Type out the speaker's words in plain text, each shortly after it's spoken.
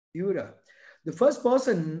Buda. The first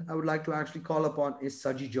person I would like to actually call upon is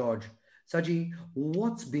Saji George. Saji,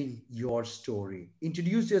 what's been your story?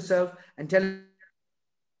 Introduce yourself and tell us about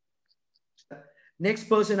your journey. Next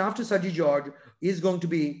person after Saji George is going to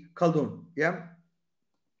be Khaldun. Yeah,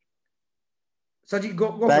 Saji,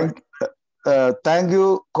 go for it. Thank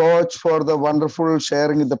you, coach, for the wonderful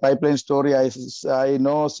sharing in the pipeline story. I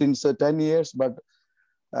know since 10 years, but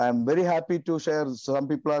I'm very happy to share. Some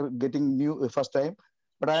people are getting new first time,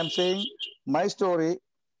 but I am saying my story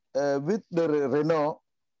with the Renault.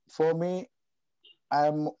 For me,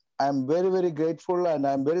 I'm I'm very very grateful and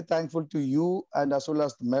I'm very thankful to you and as well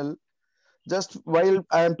as Mel. Just while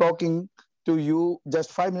I am talking to you,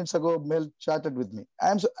 just 5 minutes ago, Mel chatted with me.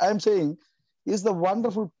 I'm saying is the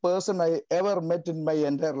wonderful person I ever met in my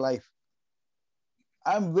entire life.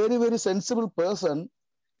 I'm very very sensible person.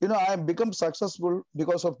 I have become successful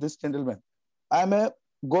because of this gentleman. I'm a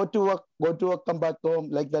go to work, come back home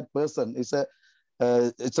like that person. It's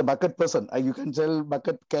a bucket person. You can tell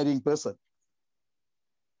bucket carrying person.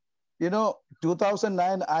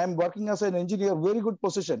 2009, I'm working as an engineer, very good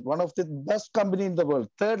position, one of the best company in the world,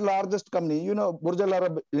 third largest company, Burj Al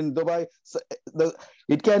Arab in Dubai.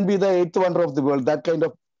 It can be the eighth wonder of the world, that kind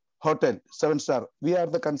of hotel, 7 star. We are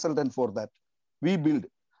the consultant for that. We build.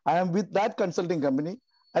 I am with that consulting company,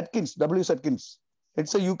 Atkins, W. Atkins.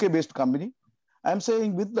 It's a UK-based company. I'm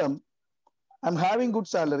saying with them, I'm having good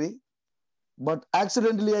salary, but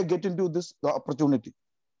accidentally I get into this opportunity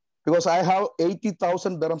because I have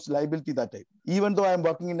 80,000 dirhams liability that time, even though I'm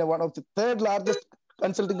working in one of the third largest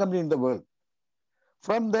consulting company in the world.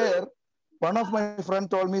 From there, one of my friend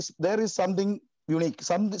told me there is something unique,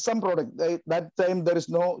 some product. That time there is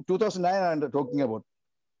no 2009 I'm talking about.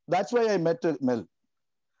 That's why I met Mel.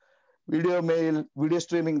 Video mail, video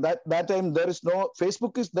streaming. That time there is no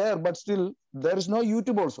Facebook is there, but still there is no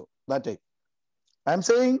YouTube also that time. I'm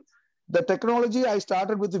saying the technology I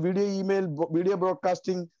started with the video email, video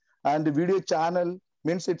broadcasting, and the video channel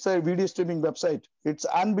means it's a video streaming website. It's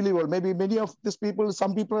unbelievable. Maybe many of these people,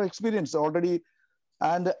 some people are experienced already.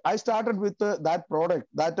 And I started with that product.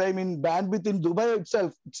 That time in bandwidth in Dubai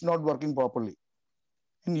itself, it's not working properly.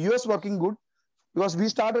 In US working good because we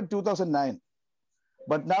started 2009.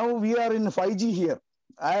 But now we are in 5G here.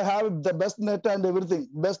 I have the best net and everything,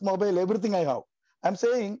 best mobile, everything I have. I'm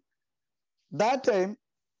saying that time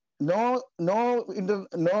we are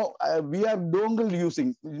dongle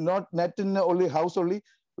using, not net in only house only.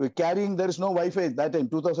 We're carrying, there is no Wi-Fi that time,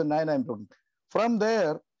 2009 I'm talking. From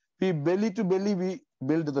there, we belly to belly, we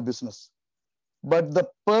build the business. But the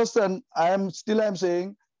person I'm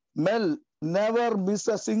saying, Mel, never miss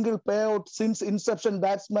a single payout since inception.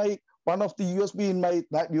 That's my one of the USB in my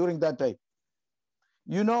during that time.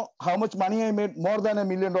 You know how much money I made? More than $1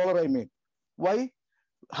 million I made. Why?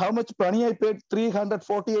 How much money I paid?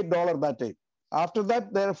 $348 that time. After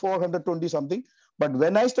that, there are 420 something. But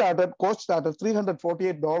when I started, cost started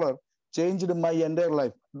 $348 changed my entire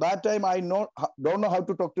life. That time I don't know how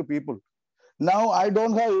to talk to people. Now I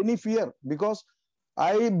don't have any fear because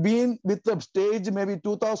I've been with the stage, maybe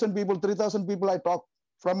 2,000 people, 3,000 people I talk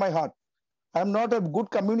from my heart. I'm not a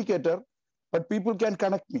good communicator, but people can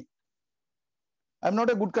connect me. I'm not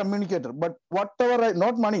a good communicator, but whatever,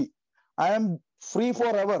 not money. I am free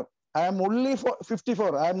forever. I am only for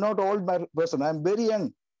 54. I am not old person. I am very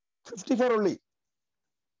young, 54 only.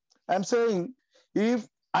 I'm saying if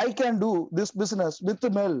I can do this business with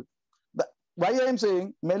Mel, why I am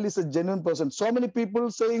saying Mel is a genuine person. So many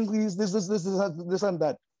people saying he's this and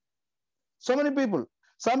that. So many people.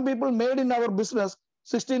 Some people made in our business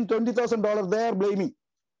 $16,000, $20,000. They are blaming.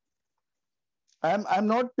 I'm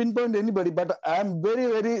not pinpoint anybody, but I'm very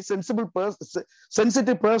very sensible person,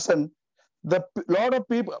 sensitive person. The lot of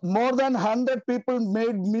people, more than 100 people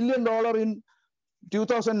made $1 million in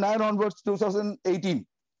 2009 onwards 2018.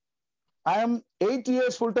 I am 8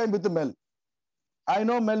 years full time with the Mel. I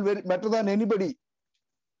know Mel very better than anybody.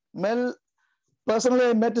 Mel personally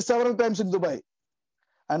I met several times in Dubai,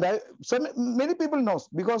 and many people knows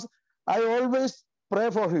because I always pray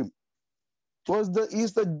for him.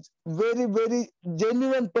 He's the very very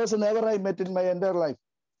genuine person ever I met in my entire life.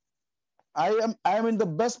 I am in the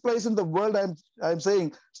best place in the world. I'm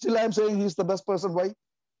saying still I'm saying he's the best person. Why?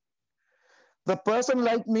 The person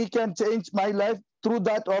like me can change my life through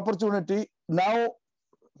that opportunity. Now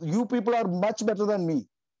you people are much better than me.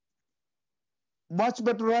 Much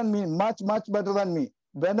better than me. Much better than me.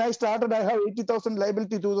 When I started, I have 80,000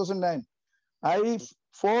 liability 2009.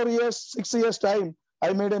 4 years, 6 years time,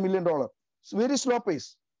 I made $1 million. It's very slow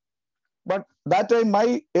pace. But that time,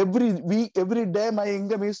 my every week, every day, my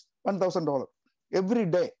income is $1,000 every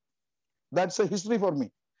day. That's a history for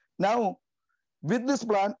me. Now, With this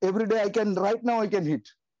plan, every day right now I can hit.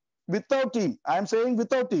 Without team, I'm saying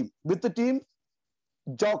without team. With the team,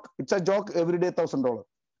 joke. It's a joke every day, $1,000.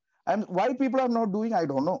 And why people are not doing, I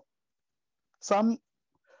don't know.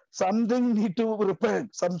 Something need to repair.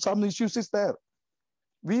 Some issues is there.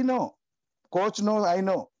 We know. Coach knows, I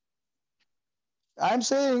know. I'm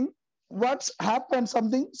saying what's happened,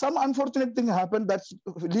 some unfortunate thing happened, that's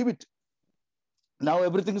leave it. Now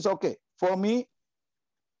everything is okay. For me,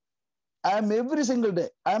 I'm every single day.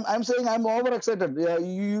 I'm saying I'm over excited. Yeah,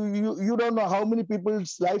 you don't know how many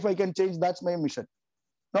people's life I can change. That's my mission.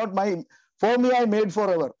 Not my, for me, I made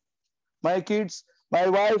forever. My kids, my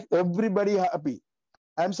wife, everybody happy.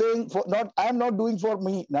 I'm saying I'm not doing for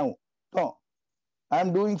me now. No,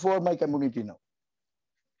 I'm doing for my community now.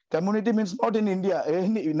 Community means not in India.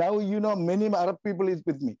 Now, many Arab people is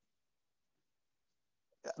with me.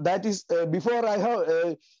 That is before I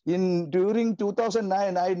have during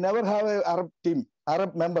 2009, I never have a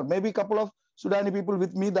Arab member. Maybe a couple of Sudani people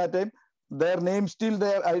with me that time. Their name still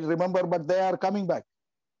there, I remember, but they are coming back.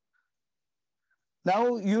 Now,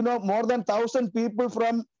 more than 1,000 people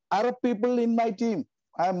from Arab people in my team.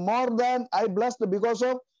 I blessed because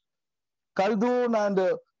of Khaldun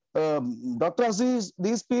and Dr. Aziz.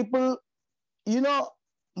 These people,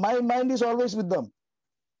 my mind is always with them.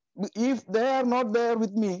 If they are not there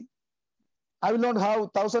with me, I will not have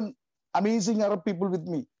 1,000 amazing Arab people with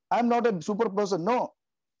me. I'm not a super person. No,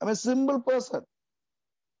 I'm a simple person.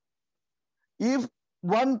 If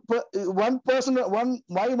one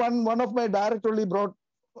of my director only brought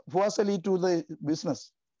Fawaz Ali to the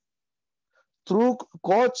business. Through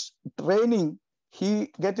coach training,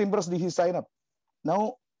 he get impressed, he sign up.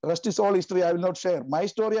 Now, rest is all history. I will not share. My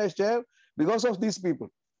story I share because of these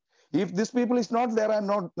people. If these people is not there, I'm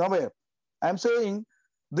not nowhere. I'm saying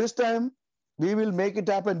this time we will make it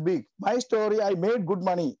happen big. My story, I made good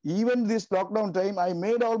money. Even this lockdown time, I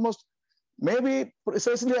made almost, maybe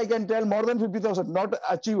precisely I can tell more than 50,000, not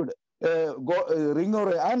achieved ring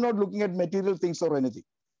or I'm not looking at material things or anything.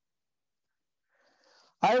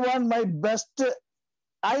 I want my best.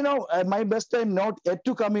 I know my best time not yet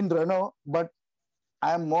to come in Renault, but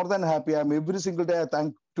I am more than happy. I'm every single day. I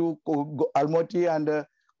thank to Almoti and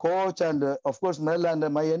coach and of course Mel and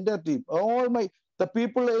my entire team. The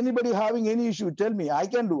people, anybody having any issue, tell me. I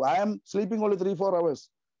can do. I am sleeping only 3-4 hours.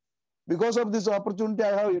 Because of this opportunity,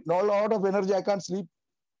 I have a lot of energy. I can't sleep.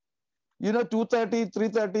 2:30,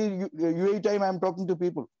 3:30 UAE time, I'm talking to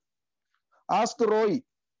people. Ask Roy.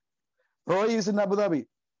 Roy is in Abu Dhabi.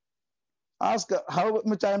 Ask how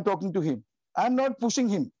much I am talking to him. I'm not pushing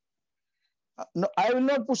him. No, I will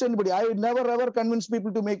not push anybody. I will never ever convince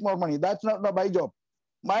people to make more money. That's not my job.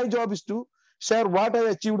 My job is to share what I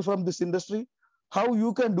achieved from this industry, how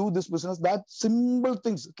you can do this business. That simple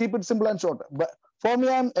things. Keep it simple and short. But for me,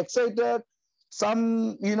 I'm excited.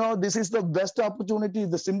 This is the best opportunity,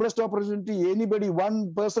 the simplest opportunity. Anybody,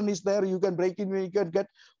 one person is there, you can break in, you can get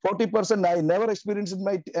 40%. I never experienced in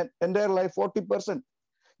my entire life 40%.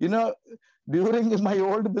 During my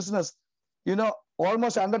old business,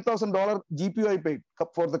 almost $100,000 GPU I paid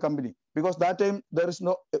for the company because that time there is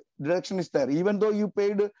no deduction is there. Even though you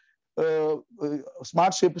paid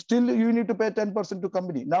smart ship, still you need to pay 10% to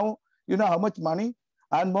company. Now, how much money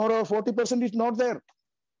and more or 40% is not there.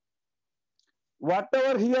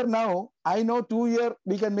 Whatever here now, I know 2 year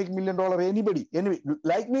we can make $1 million. Anybody,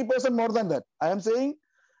 like me person more than that. I am saying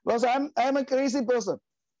because I'm a crazy person.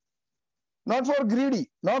 Not for greed,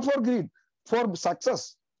 for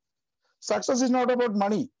success. Success is not about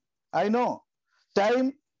money. I know.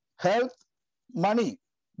 Time, health, money.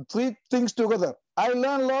 3 things together. I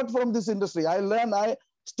learn a lot from this industry. I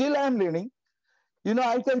still am learning.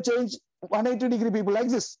 I can change 180-degree people like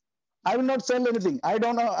this. I will not sell anything. I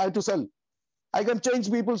don't know how to sell. I can change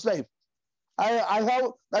people's life. I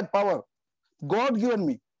have that power. God given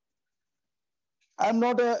me. I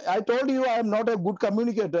told you I am not a good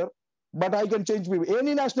communicator, but I can change people,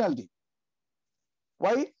 any nationality.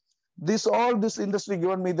 Why? This industry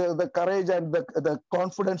given me the courage and the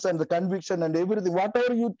confidence and the conviction and everything.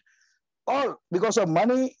 Whatever all because of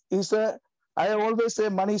money is I always say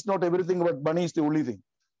money is not everything, but money is the only thing.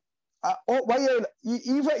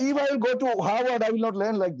 If I will go to Harvard, I will not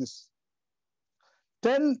learn like this.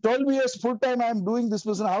 10, 12 years full time I am doing this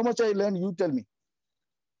business. How much I learn? You tell me.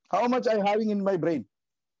 How much I having in my brain?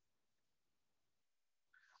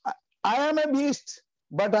 I am a beast,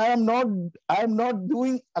 but I am not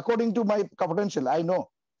doing according to my potential. I know.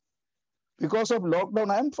 Because of lockdown,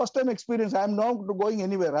 I am first time experience. I am not going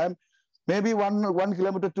anywhere. I am maybe 1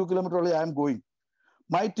 kilometer, 2 kilometer only I am going.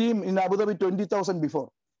 My team in Abu Dhabi, 20,000 before.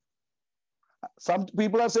 Some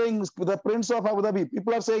people are saying the Prince of Abu Dhabi.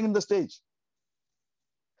 People are saying in the stage.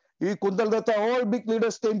 Kundal Datta, all big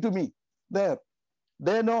leaders came to me there.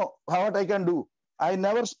 They know what I can do.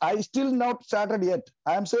 I still not started yet.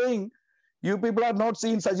 I am saying, you people are not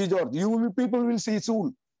seeing Saji George. You people will see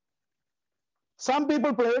soon. Some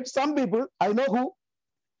people played, some people, I know who,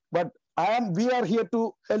 but we are here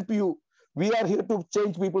to help you. We are here to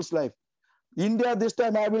change people's life. India, this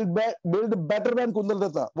time I will build better than Kundal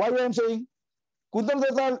Datta. Why I am saying? Kundal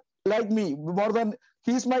Datta like me, more than,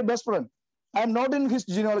 he's my best friend. I am not in his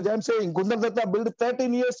genealogy. I am saying Kundal Datta built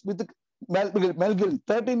 13 years with Mel Gill,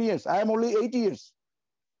 13 years. I am only 8 years.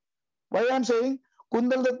 Why I am saying?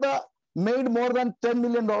 Kundal Datta made more than $10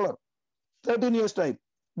 million, 13 years time,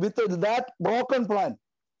 with that broken plan.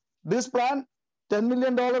 This plan, $10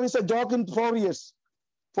 million is a joke in 4 years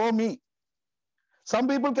for me. Some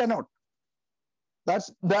people cannot.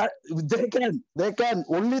 That's that they can.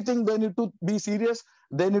 Only thing they need to be serious.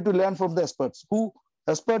 They need to learn from the experts. Who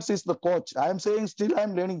experts is the coach. I am saying still I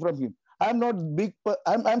am learning from him. I'm not big.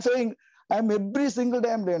 I'm saying I'm every single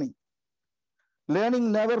day I'm learning.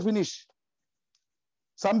 Learning never finish.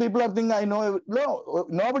 Some people are thinking I know. No,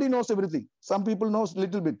 nobody knows everything. Some people knows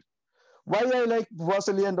little bit. Why I like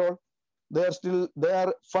Vasily and all? They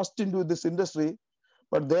are first into this industry,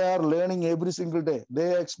 but they are learning every single day.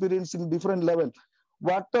 They are experiencing different level.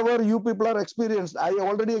 Whatever you people are experienced, I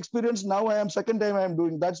already experienced. Now I am second time I am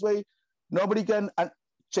doing. That's why nobody can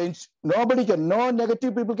change. Nobody can. No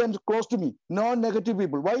negative people can close to me. No negative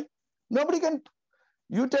people. Why? Nobody can.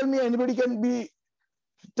 You tell me anybody can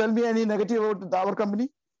tell me any negative about our company.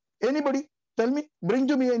 Anybody? Tell me. Bring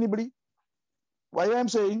to me anybody. Why I am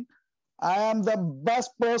saying I am the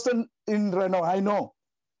best person in Renault. I know.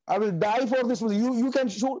 I will die for this. You can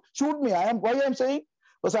shoot me. Why I am saying?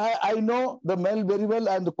 Because I know the Mel very well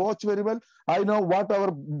and the coach very well. I know what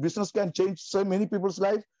our business can change so many people's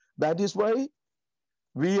life. That is why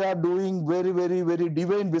we are doing very, very, very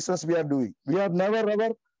divine business we are doing. We are never ever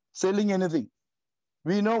selling anything.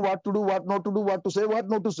 We know what to do, what not to do, what to say, what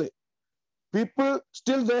not to say. People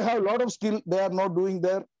still, they have a lot of skill. They are not doing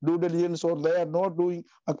their due diligence or they are not doing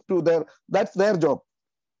up to that's their job.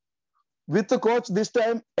 With the coach this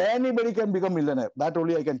time, anybody can become millionaire. That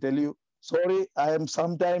only I can tell you. Sorry,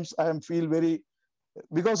 sometimes I feel very,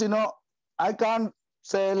 because I can't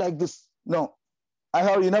say like this. No, I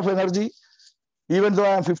have enough energy. Even though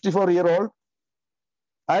I am 54-year-old,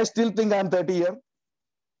 I still think I am 30 years.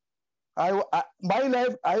 My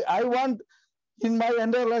life, I want, in my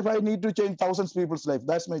entire life, I need to change thousands of people's life.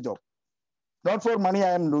 That's my job. Not for money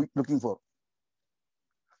I am looking for.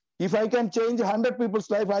 If I can change 100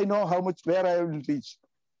 people's life, I know where I will reach.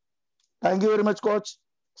 Thank you very much, coach.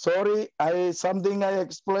 Sorry, something I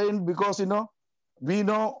explained because we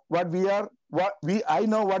know what we are, I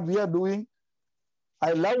know what we are doing.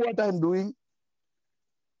 I love what I'm doing.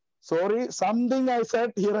 Sorry, something I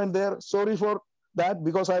said here and there. Sorry for that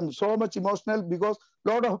because I'm so much emotional because a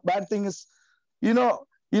lot of bad things,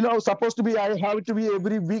 supposed to be, I have to be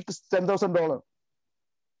every week $10,000.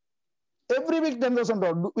 Every week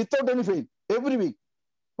 $10,000 without any fail. Every week.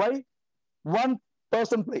 Why? One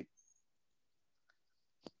person played.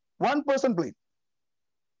 One person played.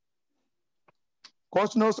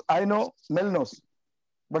 Coach knows, I know, Mel knows.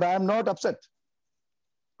 But I am not upset.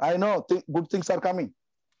 I know good things are coming.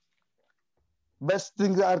 Best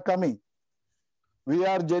things are coming. We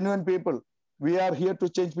are genuine people. We are here to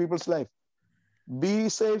change people's life. Be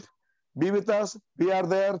safe. Be with us. We are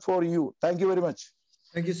there for you. Thank you very much.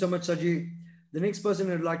 Thank you so much, Saji. The next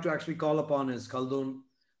person I'd like to actually call upon is Khaldun.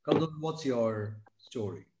 Khaldun, what's your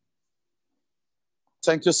story?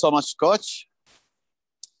 Thank you so much, Coach.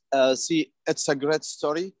 See, it's a great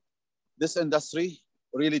story. This industry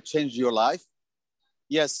really changed your life.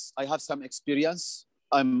 Yes, I have some experience.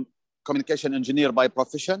 I'm communication engineer by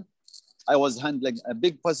profession. I was handling a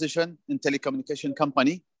big position in telecommunication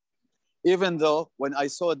company. Even though when I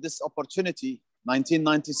saw this opportunity,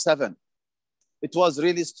 1997, it was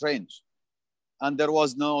really strange. And there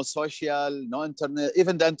was no social, no internet.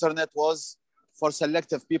 Even the internet was for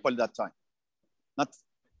selective people that time.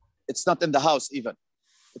 It's not in the house even.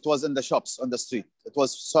 It was in the shops, on the street. It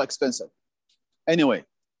was so expensive. Anyway,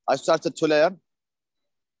 I started to learn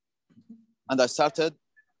and I started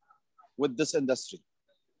with this industry.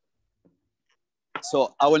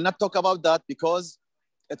 So I will not talk about that because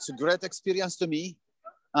it's a great experience to me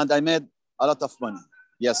and I made a lot of money.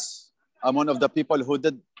 Yes, I'm one of the people who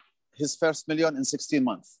did his first million in 16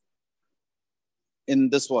 months in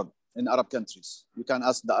this world, in Arab countries. You can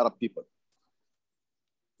ask the Arab people.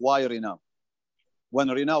 Why Renault? When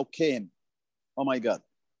Renault came, oh my God,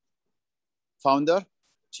 founder,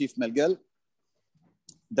 Chief Mel Gill,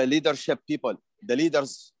 the leadership people, the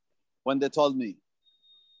leaders, when they told me,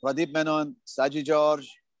 Pradeep Menon, Saji George,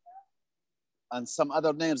 and some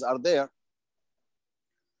other names are there.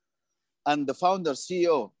 And the founder,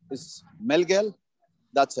 CEO is Melgel.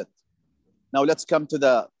 That's it. Now let's come to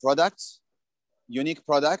the products, unique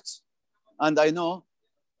products. And I know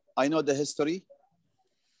the history,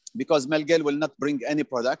 because Melgel will not bring any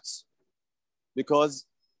products, because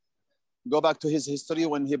go back to his history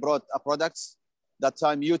when he brought a products, that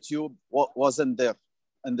time YouTube wasn't there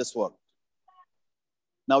in this world.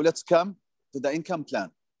 Now let's come to the income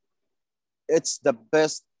plan. It's the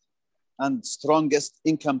best and strongest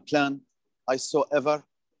income plan I saw ever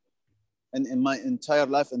in my entire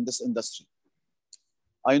life in this industry.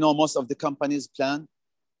 I know most of the companies' plan.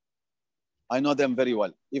 I know them very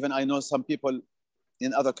well. Even I know some people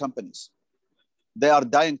in other companies. They are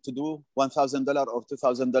dying to do $1,000 or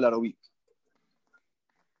 $2,000 a week.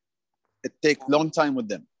 It takes a long time with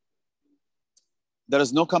them. There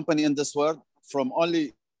is no company in this world, from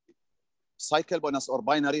only cycle bonus or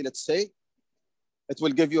binary, let's say, it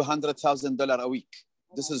will give you $100,000 a week.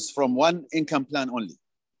 This is from one income plan only.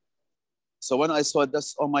 So when I saw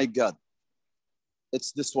this, oh my God,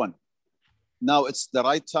 it's this one. Now it's the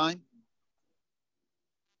right time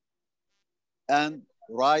and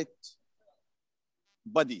right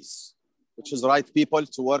buddies, which is right people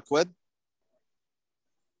to work with.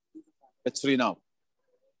 It's free now.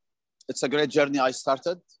 It's a great journey I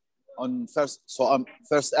started on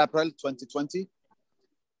 1st April 2020.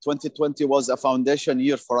 2020 was a foundation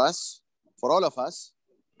year for us, for all of us.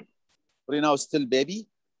 We're now still baby.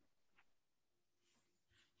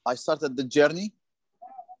 I started the journey.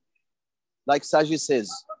 Like Saji says,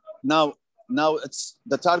 now it's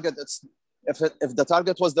the target. It's if the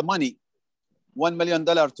target was the money, $1 million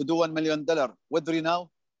to do $1 million with Renow,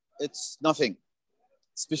 it's nothing.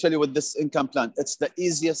 Especially with this income plan. It's the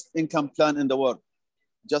easiest income plan in the world.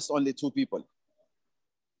 Just only 2 people.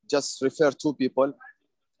 Just refer 2 people,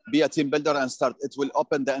 be a team builder and start. It will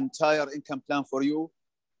open the entire income plan for you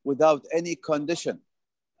without any condition.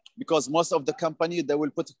 Because most of the company, they will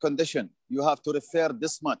put a condition. You have to refer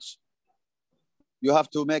this much. You have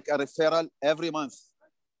to make a referral every month.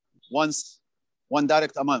 One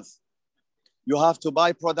direct a month. You have to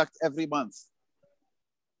buy product every month.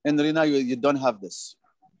 In Renow, you don't have this.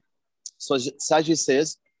 So Saji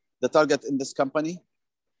says, the target in this company,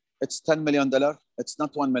 it's $10 million. It's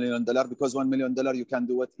not $1 million, because $1 million, you can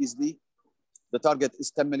do it easily. The target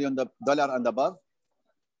is $10 million and above.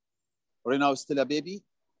 Renow is still a baby.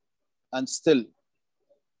 And still,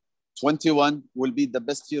 21 will be the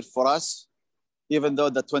best year for us, even though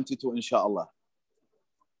the 22, inshallah.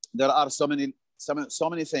 There are so many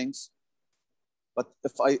things. But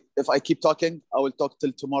if I keep talking, I will talk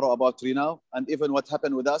till tomorrow about Renow and even what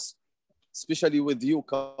happened with us, especially with you,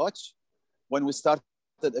 Coach. When we started,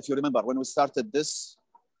 if you remember, when we started this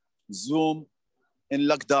Zoom in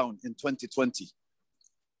lockdown in 2020,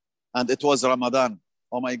 and it was Ramadan.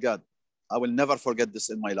 Oh my God, I will never forget this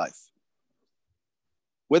in my life.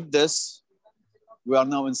 With this, we are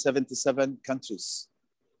now in 77 countries.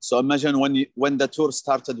 So imagine when the tour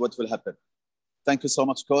started, what will happen. Thank you so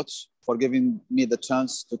much, Coach, for giving me the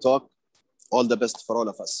chance to talk. All the best for all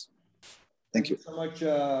of us. Thank you so much,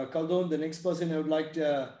 Khaldun. The next person I would like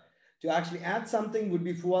to actually add something would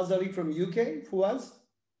be Fawaz Ali from UK. Fawaz,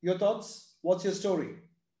 your thoughts? What's your story?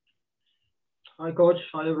 Hi, Coach.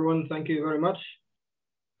 Hi, everyone. Thank you very much.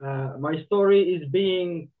 My story is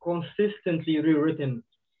being consistently rewritten.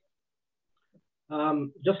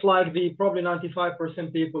 Just like the probably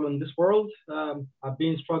 95% people in this world, I've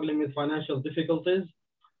been struggling with financial difficulties.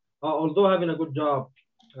 Although having a good job,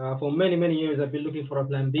 for many, many years, I've been looking for a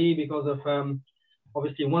plan B because of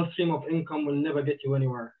obviously one stream of income will never get you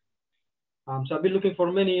anywhere. So I've been looking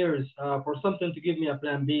for many years for something to give me a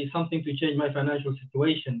plan B, something to change my financial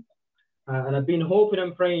situation. And I've been hoping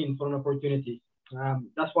and praying for an opportunity.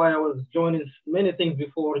 That's why I was joining many things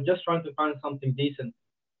before, just trying to find something decent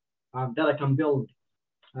that I can build.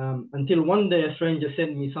 Until one day a stranger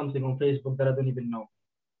sent me something on Facebook that I don't even know.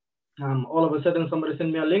 All of a sudden somebody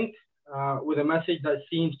sent me a link with a message that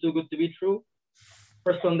seems too good to be true.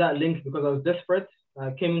 Pressed on that link because I was desperate.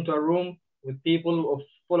 I came into a room with people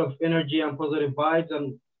full of energy and positive vibes,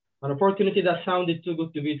 and an opportunity that sounded too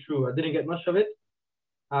good to be true. I didn't get much of it,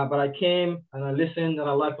 but I came and I listened and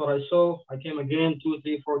I liked what I saw. I came again 2,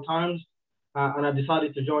 3, 4 times, and I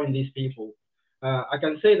decided to join these people. I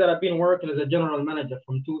can say that I've been working as a general manager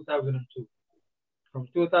from 2002. From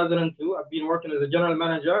 2002, I've been working as a general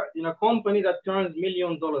manager in a company that turns $1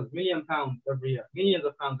 million pounds every year, millions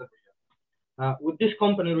of pounds every year. With this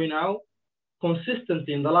company right now,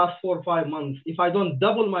 consistently in the last 4 or 5 months, if I don't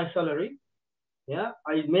double my salary, yeah,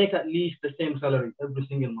 I make at least the same salary every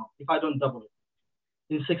single month if I don't double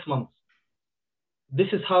it in 6 months.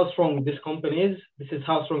 This is how strong this company is. This is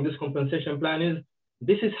how strong this compensation plan is.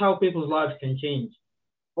 This is how people's lives can change.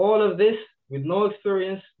 All of this with no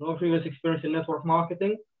experience, no previous experience in network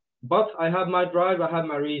marketing, but I have my drive, I have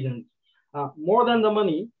my reasons. More than the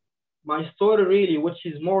money, my story really, which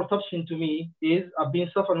is more touching to me, is I've been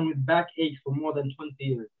suffering with backaches for more than 20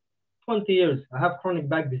 years. 20 years, I have chronic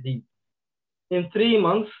back disease. In 3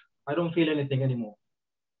 months, I don't feel anything anymore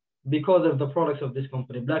because of the products of this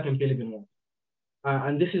company, Black MP Living Water.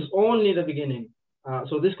 And this is only the beginning.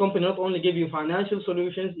 So this company not only give you financial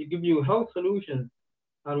solutions, it give you health solutions,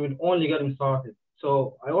 and we're only getting started.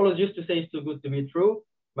 So I always used to say it's too good to be true,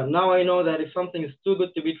 but now I know that if something is too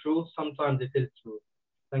good to be true, sometimes it is true.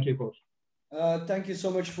 Thank you, Coach. Thank you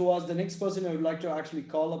so much, Fuaz. The next person I would like to actually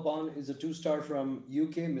call upon is a two-star from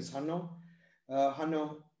UK, Miss Hanno.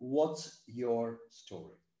 Hanno, what's your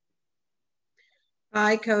story?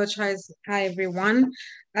 Hi, Coach. Hi, everyone.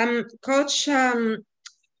 Coach,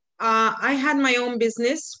 I had my own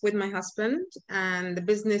business with my husband, and the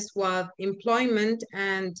business was employment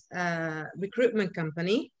and recruitment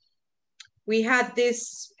company. We had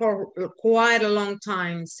this for quite a long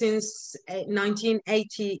time, since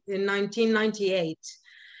 1998.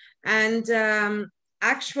 And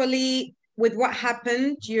actually, with what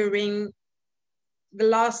happened during the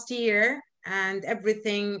last year, and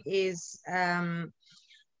everything is,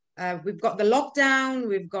 we've got the lockdown,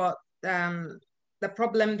 we've got the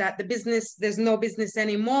problem that there's no business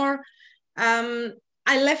anymore. I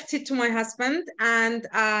left it to my husband, and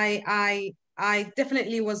I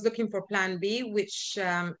definitely was looking for plan B, which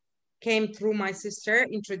came through my sister,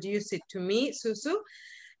 introduced it to me, Susu.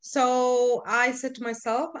 So I said to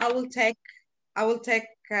myself,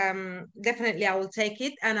 definitely I will take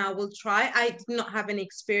it and I will try. I did not have any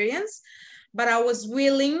experience, but I was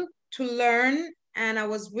willing to learn and I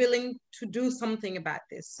was willing to do something about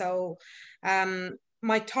this. So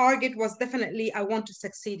my target was definitely, I want to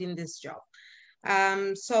succeed in this job.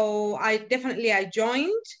 So I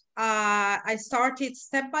joined. I started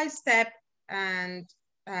step by step, and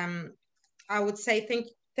I would say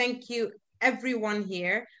thank you everyone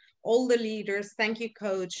here, all the leaders. Thank you,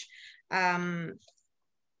 Coach.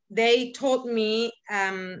 They taught me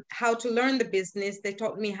how to learn the business. They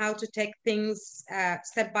taught me how to take things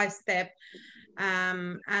step by step.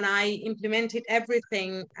 And I implemented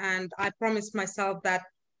everything, and I promised myself that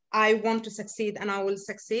I want to succeed and I will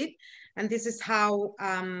succeed. And this is how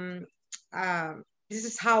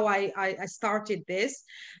I started this.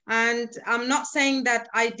 And I'm not saying that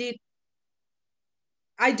I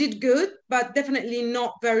did good, but definitely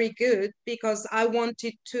not very good, because I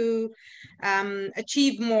wanted to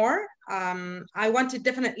achieve more. I wanted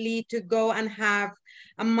definitely to go and have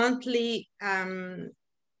a monthly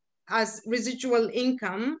as residual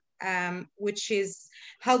income, which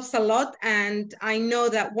helps a lot. And I know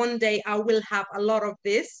that one day I will have a lot of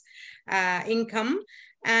this income.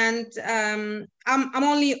 And I'm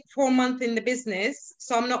only 4 months in the business,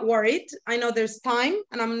 so I'm not worried. I know there's time,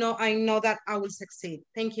 and I know that I will succeed.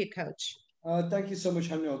 Thank you, Coach. Thank you so much,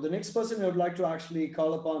 Hanno. The next person I would like to actually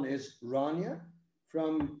call upon is Rania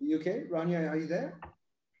from UK. Rania, are you there?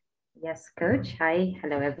 Yes, Coach. Hi.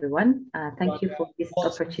 Hello, everyone. Thank you for this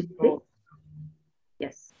opportunity.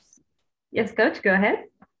 Yes. Yes, Coach, go ahead.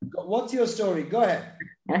 What's your story? Go ahead.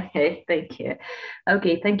 Okay, thank you.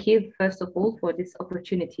 Okay, thank you, first of all, for this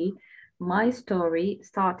opportunity. My story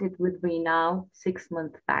started with me now 6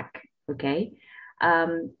 months back, okay?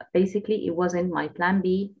 Basically, it wasn't my plan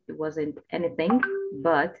B, it wasn't anything,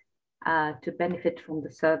 but to benefit from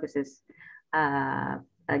the services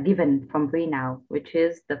given from Renow, which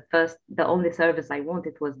is the only service I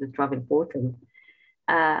wanted was the travel portal.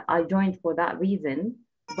 I joined for that reason,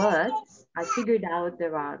 but I figured out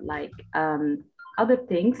there are like other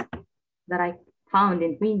things that I found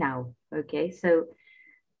in Renow. Okay, so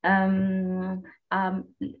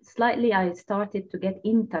slightly I started to get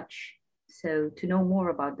in touch, so to know more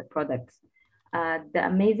about the products. The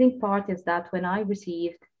amazing part is that when I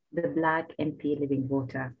received the Black MP Living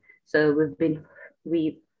Water, so we've been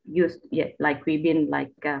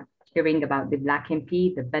hearing about the Black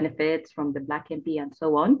MP, the benefits from the Black MP and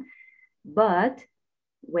so on. But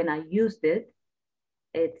when I used it,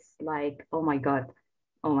 it's like, oh my God,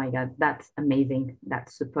 that's amazing.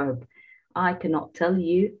 That's superb. I cannot tell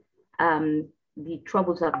you the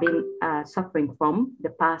troubles I've been suffering from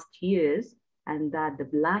the past years, and that the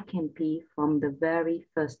Black MP from the very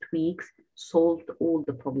first weeks solved all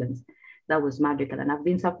the problems. That was magical. And I've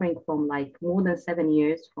been suffering from like more than 7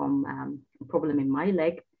 years from a problem in my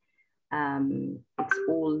leg. It's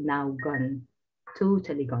all now gone.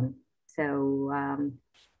 totally gone. So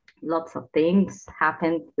lots of things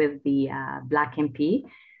happened with the Black MP.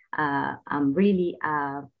 I'm really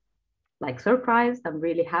like surprised. I'm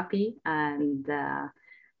really happy. And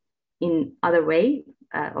in other way,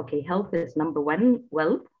 okay, health is number one,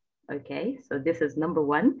 wealth. Okay, so this is number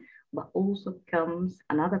one, but also comes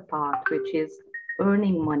another part, which is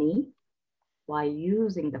earning money while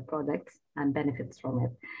using the products and benefits from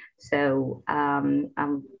it. So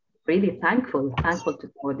I'm really thankful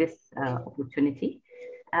for this opportunity.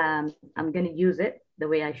 I'm going to use it the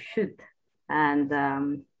way I should.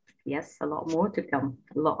 And yes, a lot more to come.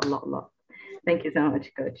 A lot. Thank you so much,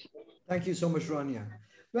 Coach. Thank you so much, Rania.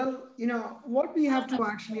 Well, what we have to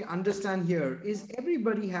actually understand here is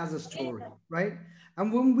everybody has a story, right?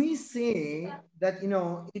 And when we say that,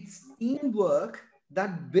 it's teamwork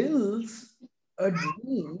that builds a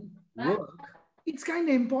dream work, it's kind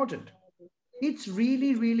of important. It's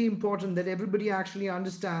really, really important that everybody actually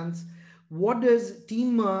understands what does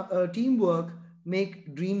teamwork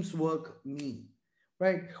make dreams work mean,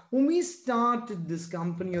 right? When we started this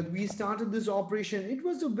company or we started this operation, it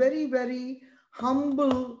was a very, very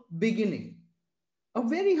humble beginning, a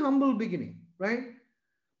very humble beginning, right?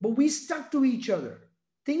 But we stuck to each other.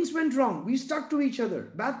 Things went wrong. We stuck to each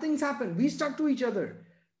other. Bad things happened. We stuck to each other.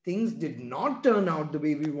 Things did not turn out the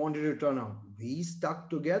way we wanted to turn out. We stuck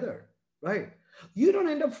together, right? You don't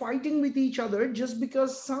end up fighting with each other just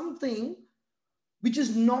because something which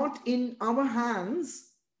is not in our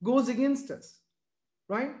hands goes against us,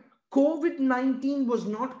 right? COVID-19 was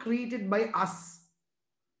not created by us.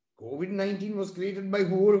 COVID-19 was created by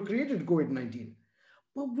whoever created COVID-19.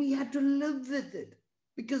 But we had to live with it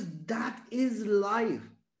because that is life.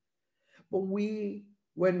 But we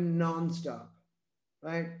were non-stop,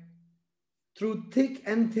 right? Through thick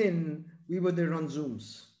and thin, we were there on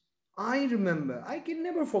Zooms. I remember, I can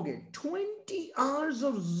never forget, 20 hours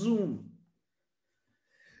of Zoom.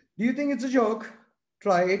 Do you think it's a joke?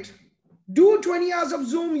 Try it. Do 20 hours of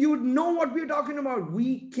Zoom, you would know what we're talking about.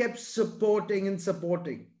 We kept supporting and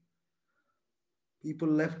supporting. People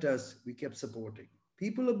left us, we kept supporting.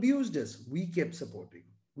 People abused us, we kept supporting.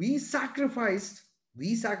 We sacrificed.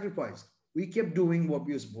 We kept doing what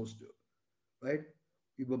we were supposed to, right?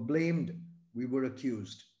 We were blamed, we were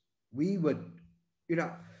accused. We would,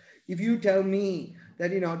 if you tell me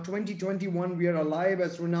that, 2021, we are alive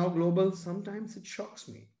as Renault Global, sometimes it shocks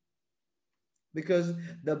me. Because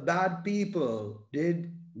the bad people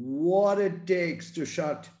did what it takes to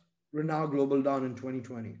shut Renault Global down in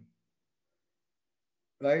 2020.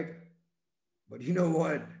 Right? But you know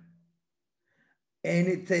what?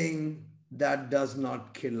 Anything that does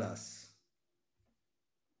not kill us.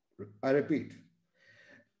 I repeat,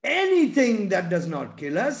 anything that does not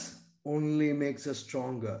kill us only makes us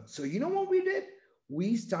stronger. So you know what we did?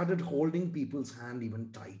 We started holding people's hand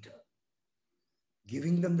even tighter,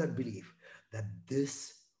 giving them that belief that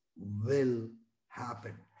this will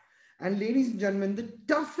happen. And ladies and gentlemen, the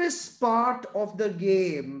toughest part of the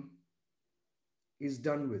game is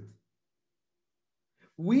done with.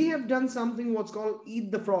 We have done something what's called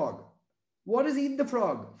eat the frog. What is eat the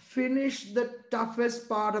frog? Finish the toughest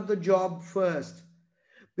part of the job first.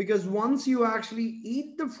 Because once you actually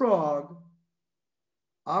eat the frog,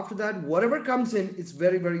 after that, whatever comes in, it's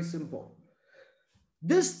very, very simple.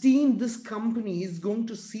 This team, this company is going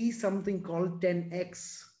to see something called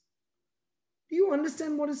 10x. Do you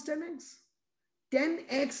understand what is 10x?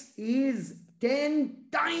 10x is 10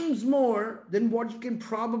 times more than what you can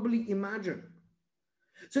probably imagine.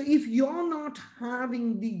 So if you're not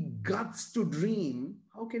having the guts to dream,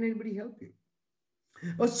 how can anybody help you?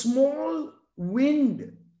 A small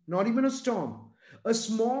wind, not even a storm, a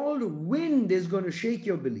small wind is going to shake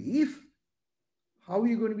your belief. How are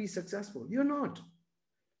you going to be successful? You're not.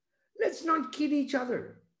 Let's not kid each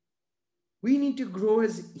other. We need to grow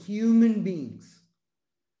as human beings,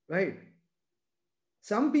 right?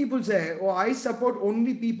 Some people say, oh, I support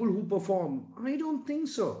only people who perform. I don't think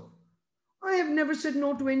so. I have never said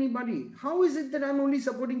no to anybody. How is it that I'm only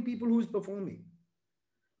supporting people who's performing?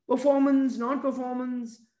 Performance,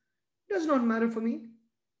 non-performance, does not matter for me.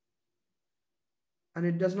 And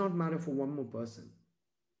it does not matter for one more person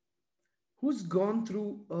who's gone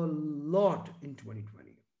through a lot in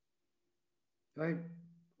 2020, right?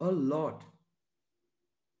 A lot.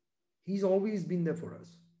 He's always been there for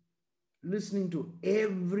us, listening to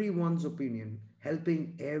everyone's opinion,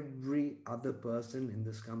 helping every other person in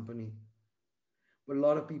this company. But a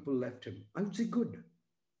lot of people left him. I would say good.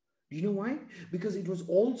 Do you know why? Because it was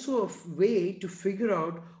also a way to figure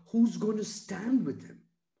out who's going to stand with him.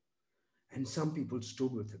 And some people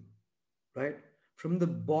stood with him, right? From the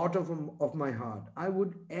bottom of my heart, I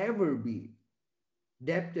would ever be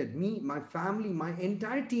adapted me, my family, my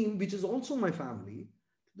entire team, which is also my family,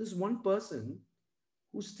 to this one person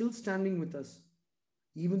who's still standing with us,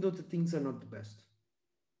 even though the things are not the best.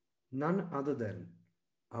 None other than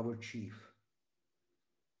our chief,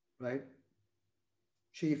 right?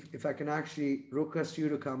 Chief, if I can actually request you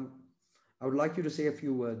to come, I would like you to say a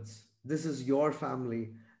few words. This is your family,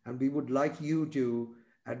 and we would like you to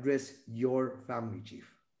address your family, Chief.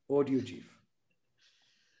 Over to you, Chief.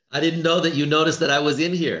 I didn't know that you noticed that I was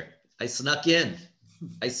in here. I snuck in.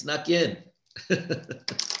 I snuck in.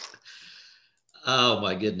 Oh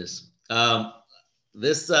my goodness.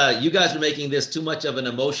 You guys are making this too much of an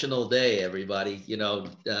emotional day, everybody.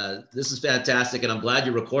 This is fantastic, and I'm glad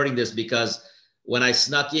you're recording this, because when I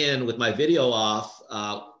snuck in with my video off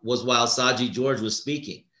was while Saji George was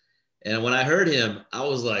speaking. And when I heard him, I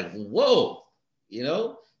was like, whoa,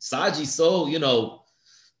 Saji's so,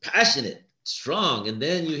 passionate, strong. And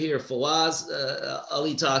then you hear Fawaz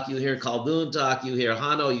Ali talk, you hear Khaldoon talk, you hear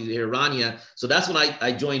Hano, you hear Rania. So that's when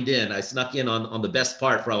I joined in. I snuck in on the best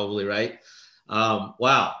part, probably, right?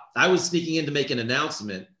 Wow. I was sneaking in to make an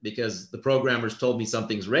announcement because the programmers told me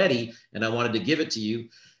something's ready and I wanted to give it to you.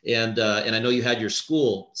 And I know you had your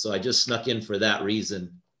school, so I just snuck in for that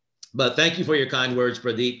reason. But thank you for your kind words,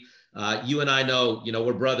 Pradeep. You and I know,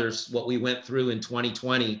 we're brothers, what we went through in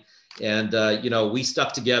 2020. And, we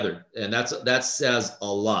stuck together, and that says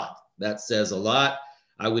a lot. That says a lot.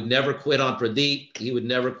 I would never quit on Pradeep. He would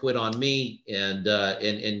never quit on me. And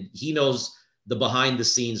he knows the behind the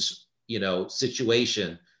scenes,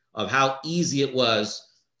 situation of how easy it was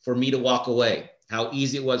for me to walk away, how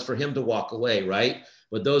easy it was for him to walk away. Right.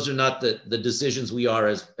 But those are not the decisions we are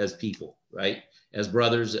as people, right? As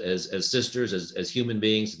brothers, as sisters, as human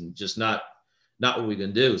beings, and just not what we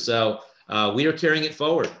can do. So we are carrying it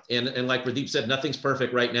forward. And like Pradeep said, nothing's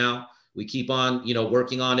perfect right now. We keep on,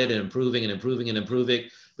 working on it and improving and improving and improving.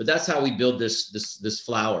 But that's how we build this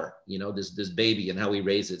flower, this baby, and how we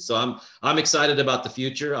raise it. So I'm excited about the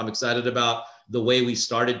future. I'm excited about the way we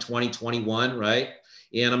started 2021, right?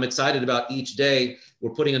 And I'm excited about each day we're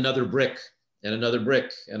putting another brick and another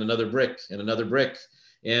brick and another brick and another brick.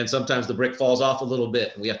 And sometimes the brick falls off a little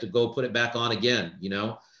bit and we have to go put it back on again,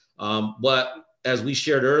 But as we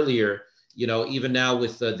shared earlier, even now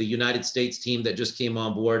with the United States team that just came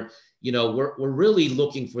on board, we're really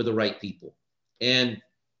looking for the right people. And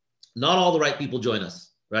not all the right people join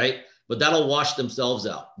us, right? But that'll wash themselves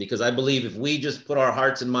out, because I believe if we just put our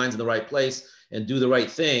hearts and minds in the right place and do the right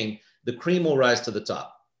thing, the cream will rise to the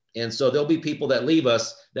top. And so there'll be people that leave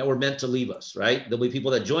us that were meant to leave us, right? There'll be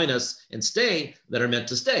people that join us and stay that are meant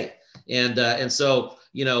to stay. And so,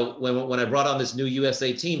 when I brought on this new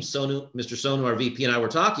USA team, Mr. Sonu, our VP, and I were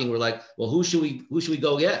talking, we're like, well, who should we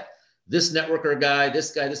go get? This networker guy,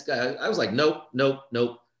 this guy. I was like, nope.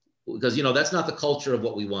 Because, that's not the culture of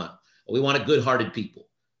what we want. We wanted good-hearted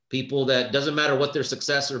people that doesn't matter what their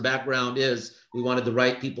success or background is. We wanted the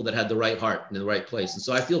right people that had the right heart in the right place. And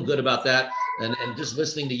so I feel good about that. And just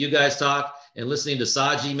listening to you guys talk and listening to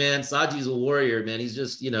Saji, man, Saji's a warrior, man. He's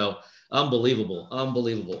just, unbelievable.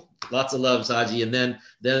 Lots of love, Saji. And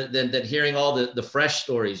then hearing all the fresh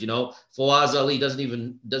stories, Fawaz Ali doesn't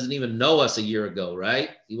even know us a year ago, right?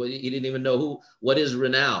 He didn't even know what is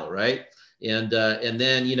Renou, right? And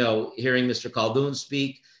then, hearing Mr. Khaldoon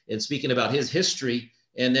speak and speaking about his history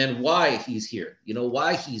and then why he's here,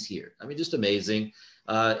 why he's here. I mean, just amazing.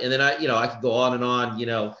 And then I could go on and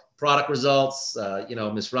on, product results,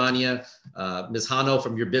 Ms. Rania, Ms. Hano,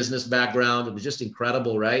 from your business background. It was just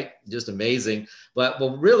incredible, right? Just amazing. But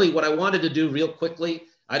really what I wanted to do real quickly,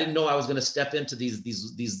 I didn't know I was going to step into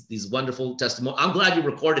these wonderful testimonies. I'm glad you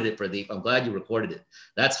recorded it, Pradeep. I'm glad you recorded it.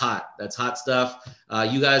 That's hot. That's hot stuff.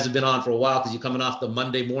 You guys have been on for a while because you're coming off the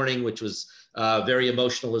Monday morning, which was very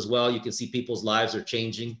emotional as well. You can see people's lives are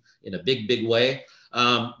changing in a big, big way.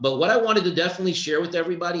 But what I wanted to definitely share with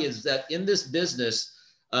everybody is that in this business,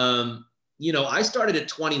 I started at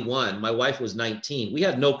 21. My wife was 19. We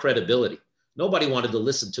had no credibility. Nobody wanted to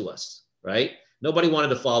listen to us, right? Nobody wanted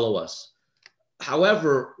to follow us.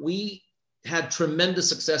 However, we had tremendous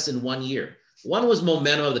success in 1 year. One was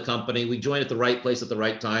momentum of the company. We joined at the right place at the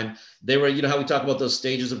right time. They were, how we talk about those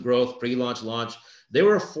stages of growth, pre-launch, launch. They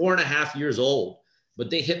were 4.5 years old, but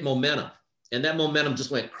they hit momentum. And that momentum just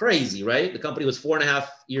went crazy, right? The company was 4.5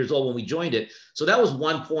 years old when we joined it. So that was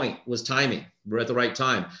one point, was timing. We're at the right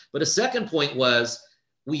time. But a second point was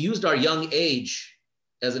we used our young age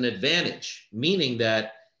as an advantage, meaning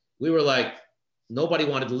that we were like, nobody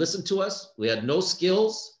wanted to listen to us. We had no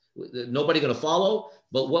skills, nobody going to follow.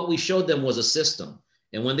 But what we showed them was a system.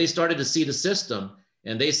 And when they started to see the system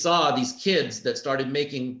and they saw these kids that started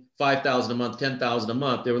making $5,000 a month, $10,000 a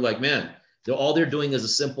month, they were like, man, All they're doing is a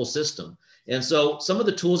simple system. And so some of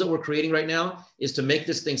the tools that we're creating right now is to make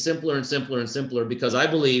this thing simpler and simpler and simpler, because I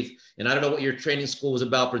believe, and I don't know what your training school was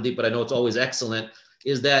about, Pradeep, but I know it's always excellent,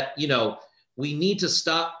 is that, you know, we need to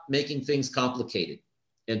stop making things complicated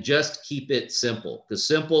and just keep it simple, because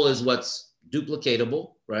simple is what's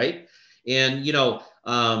duplicatable, right? And, you know,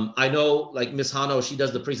 I know like Miss Hano, she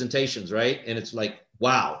does the presentations, right? And it's like,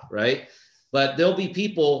 wow, right? But there'll be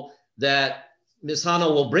people that Ms.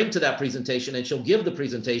 Hano will bring to that presentation, and she'll give the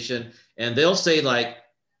presentation and they'll say like,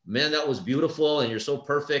 man, that was beautiful. And you're so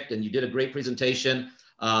perfect. And you did a great presentation.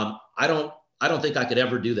 I don't think I could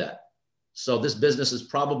ever do that. So this business is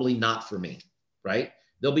probably not for me, right?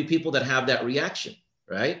 There'll be people that have that reaction,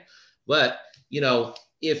 right? But, you know,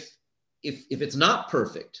 if it's not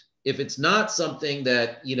perfect, if it's not something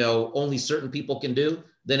that, you know, only certain people can do,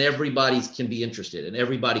 then everybody can be interested and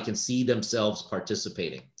everybody can see themselves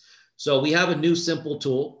participating. So we have a new simple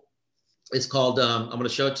tool. It's called, I'm going to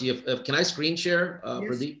show it to you. Can I screen share, Yes.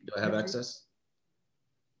 Pradeep? Do I have access?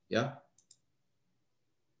 Yeah.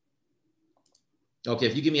 Okay,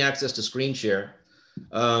 if you give me access to screen share.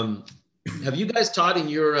 Have you guys taught in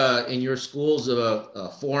your schools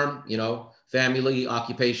a form, you know, family,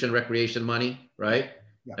 occupation, recreation, money, right?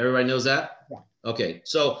 Yeah. Everybody knows that? Yeah. Okay,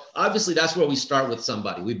 so obviously that's where we start with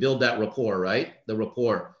somebody. We build that rapport, right? The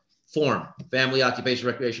rapport form, family, occupation,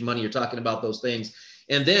 recreation, money. You're talking about those things.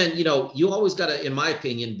 And then, you know, you always got to, in my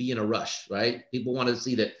opinion, be in a rush, right? People want to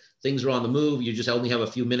see that things are on the move. You just only have a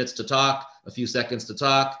few minutes to talk, a few seconds to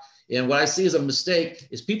talk. And what I see as a mistake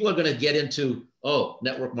is people are going to get into, oh,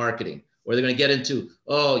 network marketing, or they're going to get into,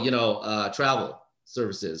 oh, you know, travel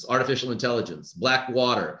services, artificial intelligence, black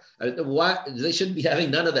water. What? They shouldn't be having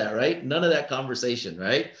none of that, right? None of that conversation,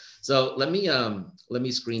 right? So let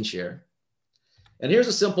me screen share. And here's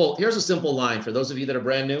a simple line for those of you that are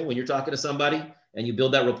brand new. When you're talking to somebody and you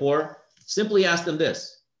build that rapport, simply ask them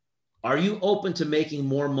this: are you open to making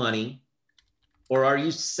more money, or are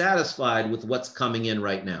you satisfied with what's coming in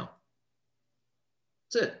right now?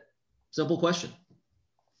 That's it. Simple question.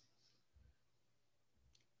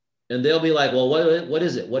 And they'll be like, well, what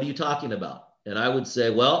is it? What are you talking about? And I would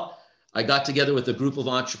say, well, I got together with a group of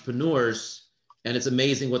entrepreneurs and it's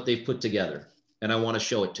amazing what they've put together. And I want to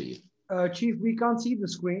show it to you. Chief, we can't see the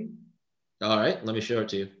screen. All right, let me show it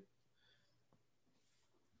to you.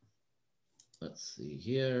 Let's see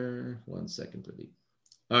here. 1 second, Pradeep.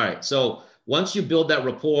 All right, so once you build that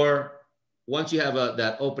rapport, once you have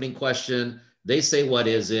that opening question, they say, what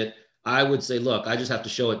is it? I would say, look, I just have to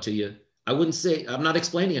show it to you. I wouldn't say, I'm not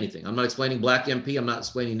explaining anything. I'm not explaining Black MP. I'm not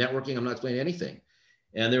explaining networking. I'm not explaining anything.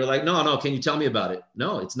 And they were like, no, can you tell me about it?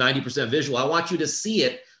 No, it's 90% visual. I want you to see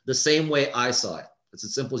it the same way I saw it. It's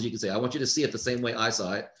as simple as you can say. I want you to see it the same way I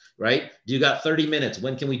saw it, right? Do you got 30 minutes?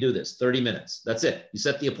 When can we do this? 30 minutes. That's it. You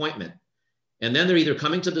set the appointment. And then they're either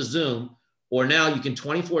coming to the Zoom, or now you can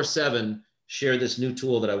 24/7 share this new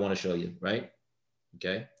tool that I want to show you, right?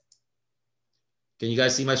 Okay. Can you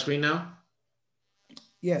guys see my screen now?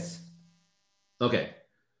 Yes. Okay.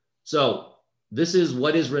 So this is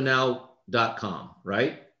whatisrenow.com,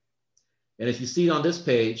 right? And if you see on this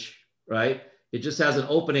page, right, it just has an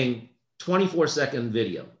opening 24-second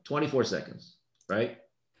video, 24 seconds, right?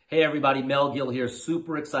 Hey everybody, Mel Gill here.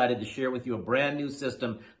 Super excited to share with you a brand new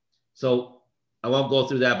system. So I won't go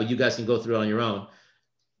through that, but you guys can go through it on your own.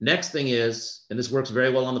 Next thing is, and this works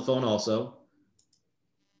very well on the phone also,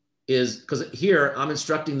 is because here I'm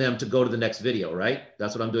instructing them to go to the next video, right?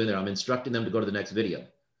 That's what I'm doing there. I'm instructing them to go to the next video.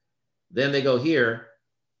 Then they go here,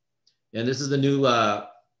 and this is the new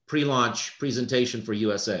pre-launch presentation for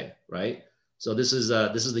USA, right? So this is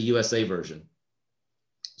the USA version.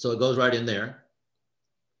 So it goes right in there.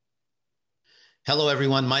 Hello,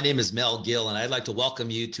 everyone. My name is Mel Gill, and I'd like to welcome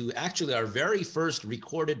you to actually our very first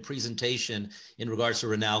recorded presentation in regards to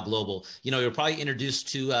Renow Global. You know, you're probably introduced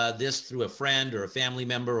to this through a friend or a family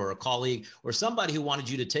member or a colleague or somebody who wanted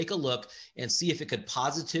you to take a look and see if it could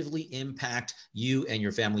positively impact you and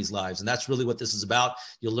your family's lives. And that's really what this is about.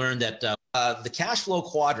 You'll learn that the Cash Flow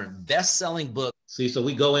Quadrant, best-selling book. See, so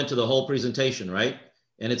we go into the whole presentation, right?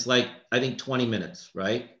 And it's like, I think 20 minutes,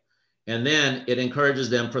 right? And then it encourages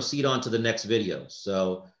them proceed on to the next video.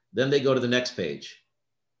 So then they go to the next page,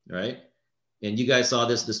 right? And you guys saw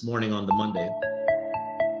this morning on the Monday.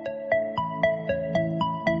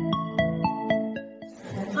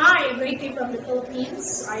 Hi, I'm Reiki from the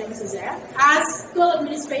Philippines. I am Suzette. As school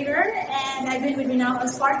administrator, and I've been with Renow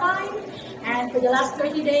as part-time. And for the last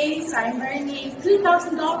 30 days, I'm earning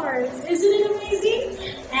 $2,000. Isn't it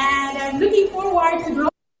amazing? And I'm looking forward to grow.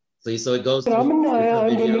 See, so it goes through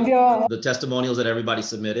the testimonials that everybody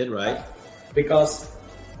submitted, right? Because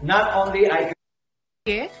not only I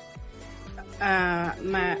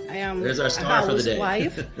There's our star for the day.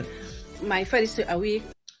 My first week.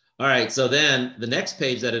 All right, so then the next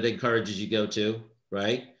page that it encourages you go to,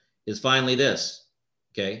 right, is finally this,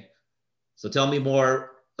 okay? So tell me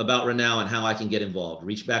more about Renow and how I can get involved.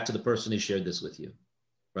 Reach back to the person who shared this with you,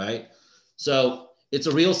 right? So it's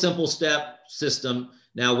a real simple step system.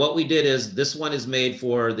 Now, what we did is this one is made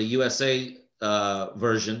for the USA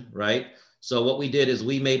version, right? So what we did is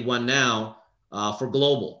we made one now for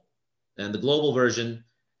global. And the global version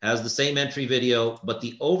has the same entry video, but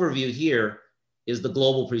the overview here is the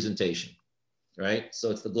global presentation, right?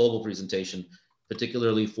 So it's the global presentation,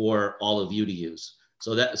 particularly for all of you to use.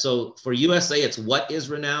 So for USA, it's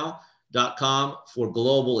whatisrenow.com. For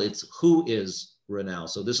global, it's who is Renow.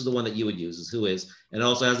 So this is the one that you would use, is who is. And it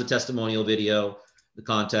also has the testimonial video, the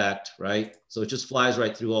contact, right? So it just flies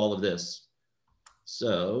right through all of this.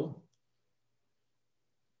 So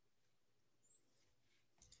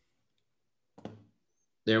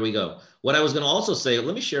there we go. What I was going to also say,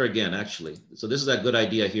 let me share again, actually. So this is a good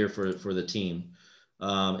idea here for the team.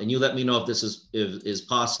 And you let me know if this is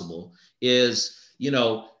possible, is, you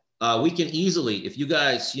know, we can easily, if you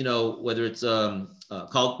guys, you know, whether it's Mr.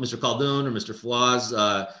 Khaldoon or Mr. Fawaz,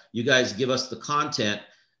 you guys give us the content,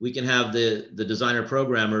 we can have the designer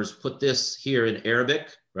programmers put this here in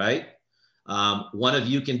Arabic, right? One of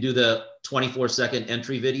you can do the 24-second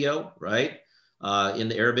entry video, right? In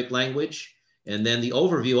the Arabic language. And then the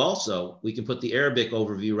overview also, we can put the Arabic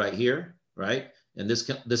overview right here, right? And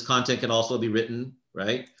this content can also be written,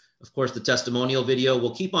 right? Of course, the testimonial video,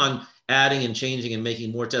 we'll keep on adding and changing and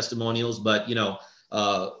making more testimonials, but you know,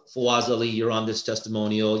 Fawaz Ali, you're on this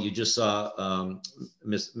testimonial. You just saw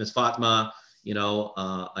Miss Fatma, you know,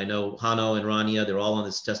 I know Hano and Rania, they're all on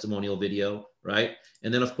this testimonial video, right?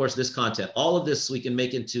 And then of course, this content, all of this we can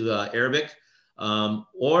make into Arabic,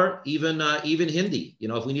 or even Hindi. You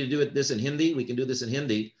know, if we need to do this in Hindi, we can do this in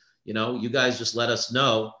Hindi. You know, you guys just let us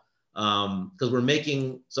know, because we're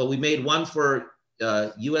making, so we made one for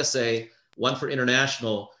USA, one for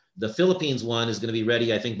international. The Philippines one is going to be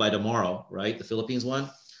ready, I think, by tomorrow, right? The Philippines one.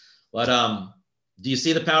 But do you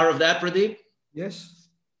see the power of that, Pradeep? Yes.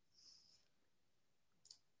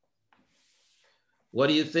 What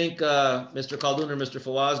do you think, Mr. Khaldoon or Mr.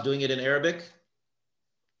 Fawaz, doing it in Arabic?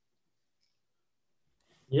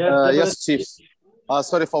 Yes, Chief.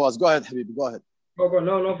 Sorry, Fawaz. Go ahead, Habib. Go ahead.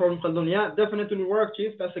 No problem, Khaldoon. Yeah, definitely will work,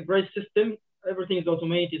 Chief. That's a great system. Everything is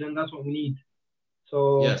automated, and that's what we need.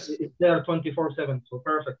 So yes, it's there 24/7. So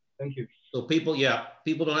perfect. Thank you. So people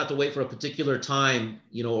don't have to wait for a particular time,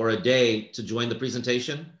 you know, or a day to join the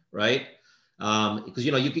presentation, right? Because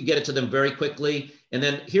you know, you could get it to them very quickly. And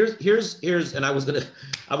then here's, and I was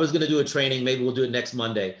gonna do a training. Maybe we'll do it next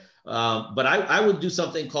Monday. But I would do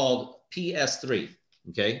something called PS3.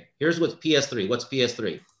 Okay, here's what's PS3. What's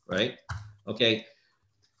PS3, right? Okay,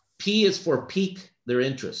 P is for pique their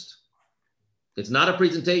interest. It's not a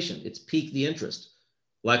presentation. It's pique the interest.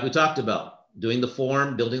 Like we talked about, doing the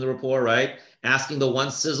form, building the rapport, right? Asking the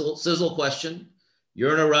one sizzle question.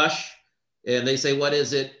 You're in a rush and they say, what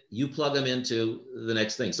is it? You plug them into the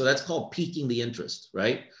next thing. So that's called piquing the interest,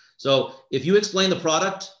 right? So if you explain the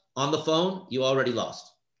product on the phone, you already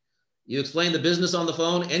lost. You explain the business on the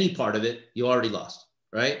phone, any part of it, you already lost,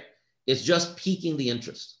 right? It's just piquing the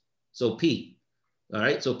interest. So P, all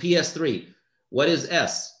right? So PS3, what is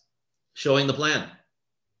S? Showing the plan.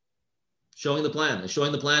 Showing the plan. And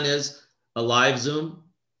showing the plan is a live Zoom,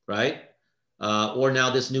 right? Or now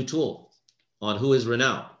this new tool on Who is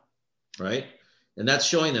Renow, right? And that's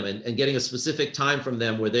showing them and getting a specific time from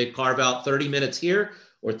them where they carve out 30 minutes here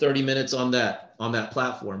or 30 minutes on that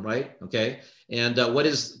platform, right? Okay. And what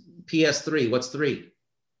is PS3? What's 3?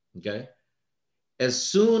 Okay. As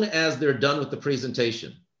soon as they're done with the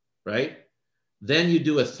presentation, right? Then you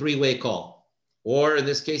do a 3-way call, or in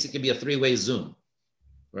this case, it could be a 3-way Zoom,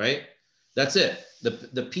 right? That's it.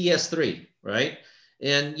 The PS3, right?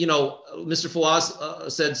 And, you know, Mr.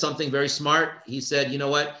 Fawaz said something very smart. He said, you know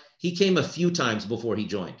what? He came a few times before he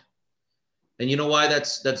joined. And you know why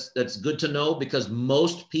that's good to know? Because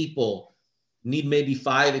most people need maybe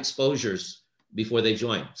 5 exposures before they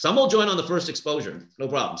join. Some will join on the first exposure, no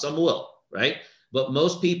problem. Some will, right? But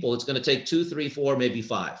most people, it's going to take 2, 3, 4, maybe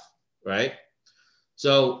 5, right?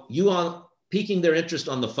 So piquing their interest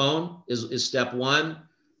on the phone is step 1.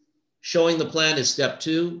 Showing the plan is step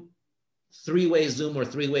 2. 3-way Zoom or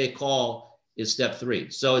 3-way call is step 3.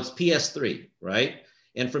 So it's PS3, right?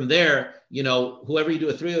 And from there, you know, whoever you do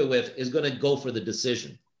a 3-way with is going to go for the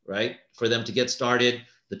decision, right? For them to get started,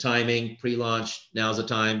 the timing, pre-launch, now's the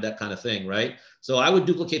time, that kind of thing, right? So I would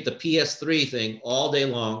duplicate the PS3 thing all day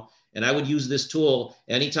long, and I would use this tool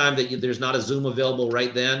anytime that there's not a Zoom available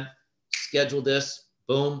right then. schedule this,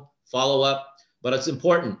 boom, follow up. But it's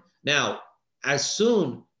important. Now, as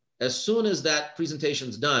soon as that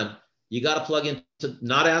presentation's done, you got to plug into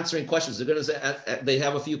not answering questions. They're going to say they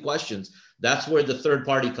have a few questions. That's where the third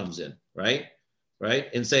party comes in, right? Right?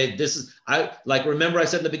 And say, this is, remember I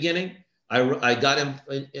said in the beginning, I got him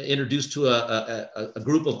introduced to a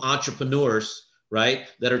group of entrepreneurs, right,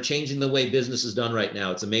 that are changing the way business is done right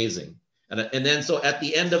now. It's amazing. And then so at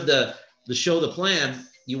the end of the show, the plan,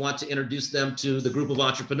 you want to introduce them to the group of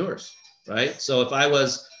entrepreneurs, right? So if I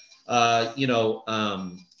was,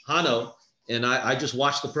 Hano, and I just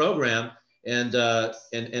watched the program, and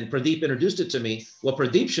Pradeep introduced it to me, what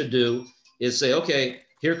Pradeep should do is say, okay,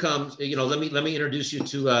 here comes, let me introduce you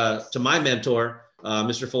to my mentor,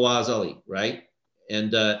 Mr. Fawaz Ali, right?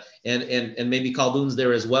 And maybe Khaldoon's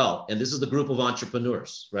there as well. And this is the group of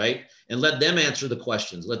entrepreneurs, right? And let them answer the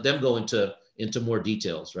questions. Let them go into more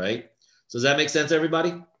details, right? So does that make sense,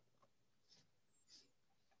 everybody?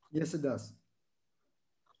 Yes, it does.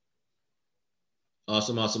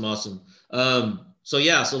 Awesome, awesome, awesome. So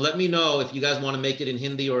yeah, so let me know if you guys want to make it in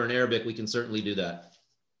Hindi or in Arabic. We can certainly do that.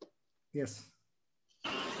 Yes.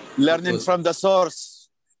 Learning from the source,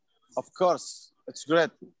 of course. It's great.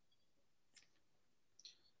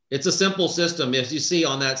 It's a simple system. As you see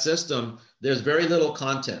on that system, there's very little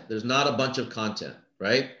content. There's not a bunch of content,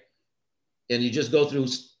 right? And you just go through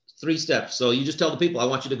 3 steps. So you just tell the people, I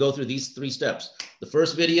want you to go through these 3 steps. The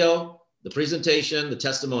first video, the presentation, the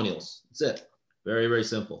testimonials. That's it. Very, very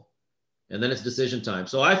simple. And then it's decision time.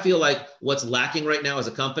 So I feel like what's lacking right now as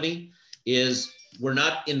a company is we're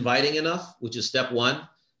not inviting enough, which is step 1.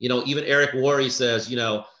 Even Eric Worre says,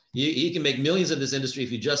 you can make millions in this industry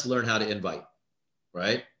if you just learn how to invite,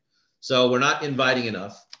 right? So we're not inviting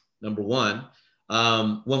enough, number 1.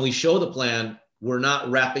 When we show the plan, we're not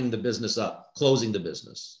wrapping the business up, closing the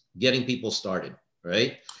business, getting people started,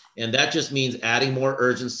 right? And that just means adding more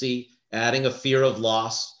urgency, adding a fear of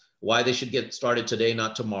loss, why they should get started today,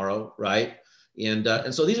 not tomorrow, right? And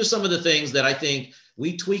so these are some of the things that I think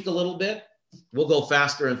we tweak a little bit, we'll go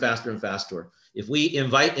faster and faster and faster. If we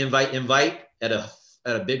invite at a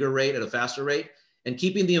bigger rate, at a faster rate, and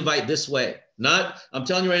keeping the invite this way, I'm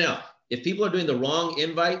telling you right now, if people are doing the wrong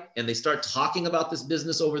invite and they start talking about this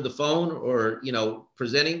business over the phone or,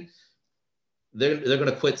 presenting, they're going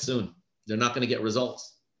to quit soon. They're not going to get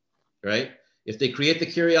results, right? If they create the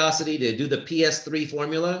curiosity, they do the PS3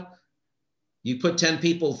 formula, you put 10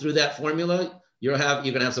 people through that formula, you're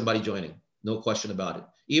going to have somebody joining. No question about it.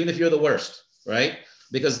 Even if you're the worst, right?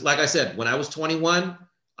 Because like I said, when I was 21,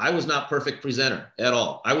 I was not perfect presenter at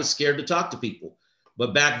all. I was scared to talk to people.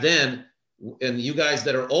 But back then, and you guys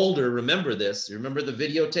that are older, remember this. You remember the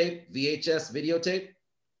videotape, VHS videotape?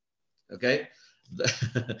 Okay.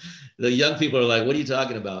 The young people are like, what are you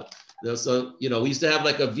talking about? So, we used to have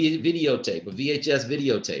like a videotape, a VHS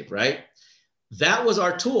videotape, right? That was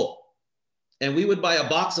our tool. And we would buy a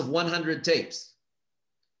box of 100 tapes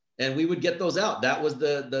and we would get those out. That was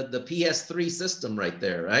the PS3 system right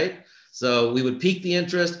there, right? So we would pique the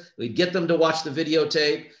interest, we'd get them to watch the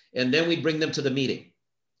videotape, and then we'd bring them to the meeting,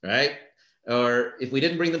 right? Or if we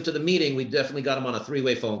didn't bring them to the meeting, we definitely got them on a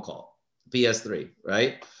 3-way phone call, PS3,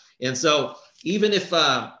 right? And so even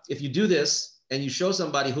if you do this and you show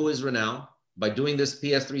somebody who is renowned by doing this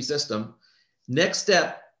PS3 system, next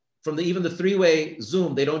step from even the 3-way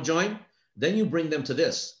Zoom, they don't join, then you bring them to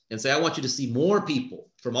this and say, I want you to see more people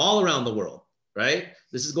from all around the world, right?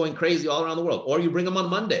 This is going crazy all around the world. Or you bring them on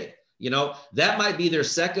Monday. That might be their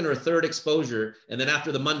 2nd or 3rd exposure. And then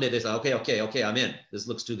after the Monday, they say, okay, I'm in. This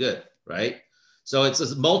looks too good, right? So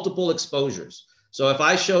it's multiple exposures. So if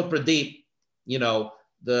I showed Pradeep,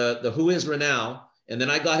 the Who is Renowned, and then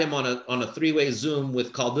I got him on a 3-way Zoom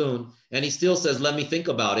with Khaldoon, and he still says, let me think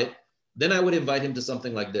about it, then I would invite him to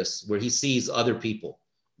something like this, where he sees other people,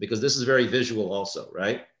 because this is very visual also,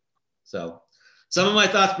 right? So some of my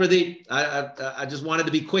thoughts, Pradeep, I just wanted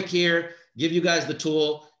to be quick here, give you guys the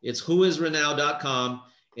tool. It's whoisrenowned.com.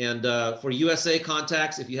 And for USA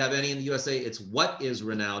contacts, if you have any in the USA, it's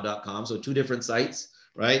whatisrenowned.com. So 2 different sites,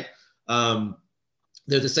 right?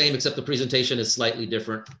 They're the same, except the presentation is slightly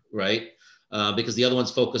different, right? Because the other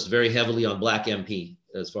one's focused very heavily on Black MP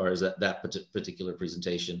as far as that particular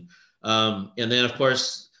presentation. And then, of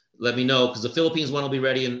course, let me know, because the Philippines one will be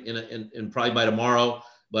ready in probably by tomorrow.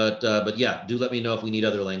 But yeah, do let me know if we need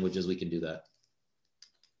other languages. We can do that.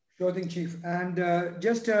 Sure thing, Chief. And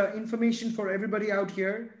just information for everybody out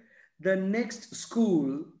here. The next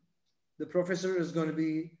school, the professor is going to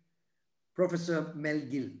be Professor Mel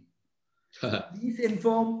Gill. Please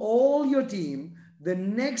inform all your team. The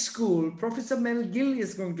next school, Professor Mel Gill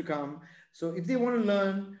is going to come. So if they want to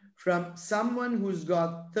learn from someone who's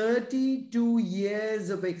got 32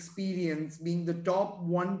 years of experience being the top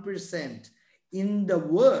 1% in the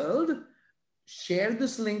world. Share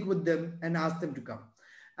this link with them and ask them to come.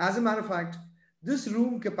 As a matter of fact, this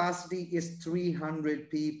room capacity is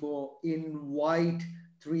 300 people. Invite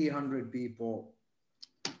 300 people.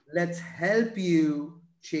 Let's help you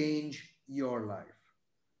change your life,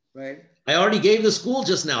 right? I already gave the school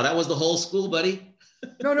just now. That was the whole school, buddy.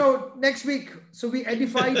 No, next week. So we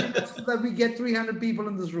edified enough so that we get 300 people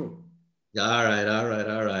in this room. All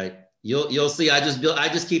right. You'll see. I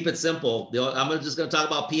just keep it simple. I'm just going to talk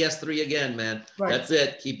about PS3 again, man. Right. That's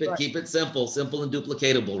it. Keep it simple and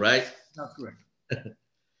duplicatable, right? That's correct.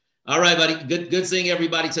 All right, buddy. Good seeing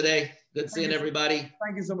everybody today. Good seeing everybody.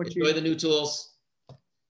 Thank you so much. Enjoy the new tools.